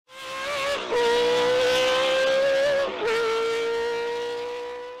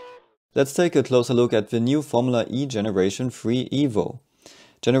Let's take a closer look at the new Formula E Generation 3 EVO.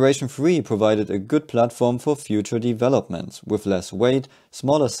 Generation 3 provided a good platform for future developments, with less weight,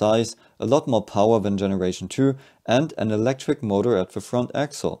 smaller size, a lot more power than Generation 2, and an electric motor at the front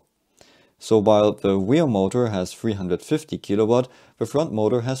axle. So while the rear motor has 350 kW, the front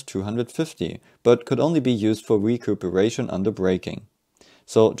motor has 250, but could only be used for recuperation under braking.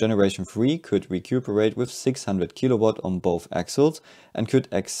 So Generation 3 could recuperate with 600 kW on both axles and could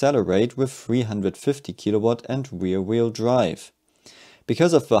accelerate with 350 kW and rear-wheel drive.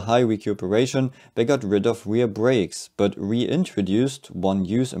 Because of the high recuperation, they got rid of rear brakes, but reintroduced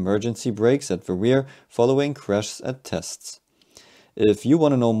one-use emergency brakes at the rear following crashes at tests. If you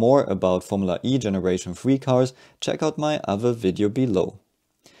want to know more about Formula E Generation 3 cars, check out my other video below.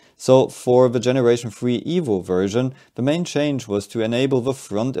 So for the Generation 3 EVO version, the main change was to enable the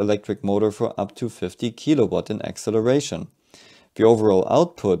front electric motor for up to 50 kW in acceleration. The overall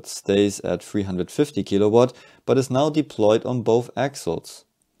output stays at 350 kW, but is now deployed on both axles.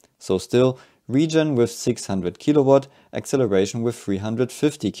 So still, regen with 600 kW, acceleration with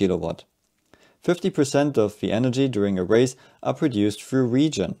 350 kW. 50% of the energy during a race are produced through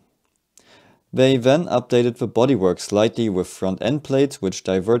regen. They then updated the bodywork slightly with front end plates which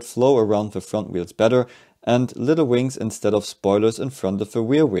divert flow around the front wheels better and little wings instead of spoilers in front of the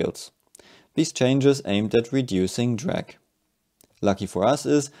rear wheels. These changes aimed at reducing drag. Lucky for us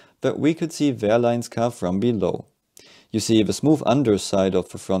is that we could see Wehrlein's car from below. You see the smooth underside of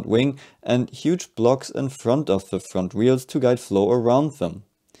the front wing and huge blocks in front of the front wheels to guide flow around them.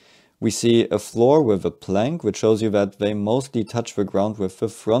 We see a floor with a plank, which shows you that they mostly touch the ground with the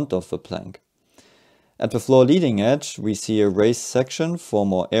front of the plank. At the floor leading edge, we see a raised section for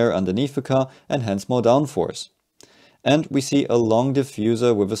more air underneath the car and hence more downforce. And we see a long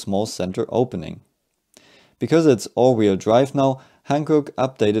diffuser with a small center opening. Because it's all-wheel drive now, Hankook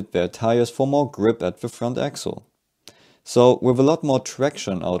updated their tires for more grip at the front axle. So with a lot more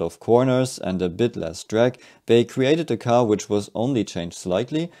traction out of corners and a bit less drag, they created a car which was only changed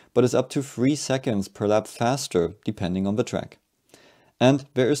slightly, but is up to 3 seconds per lap faster depending on the track. And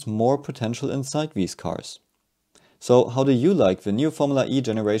there is more potential inside these cars. So how do you like the new Formula E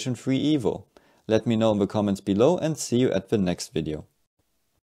Generation 3 EVO? Let me know in the comments below and see you at the next video.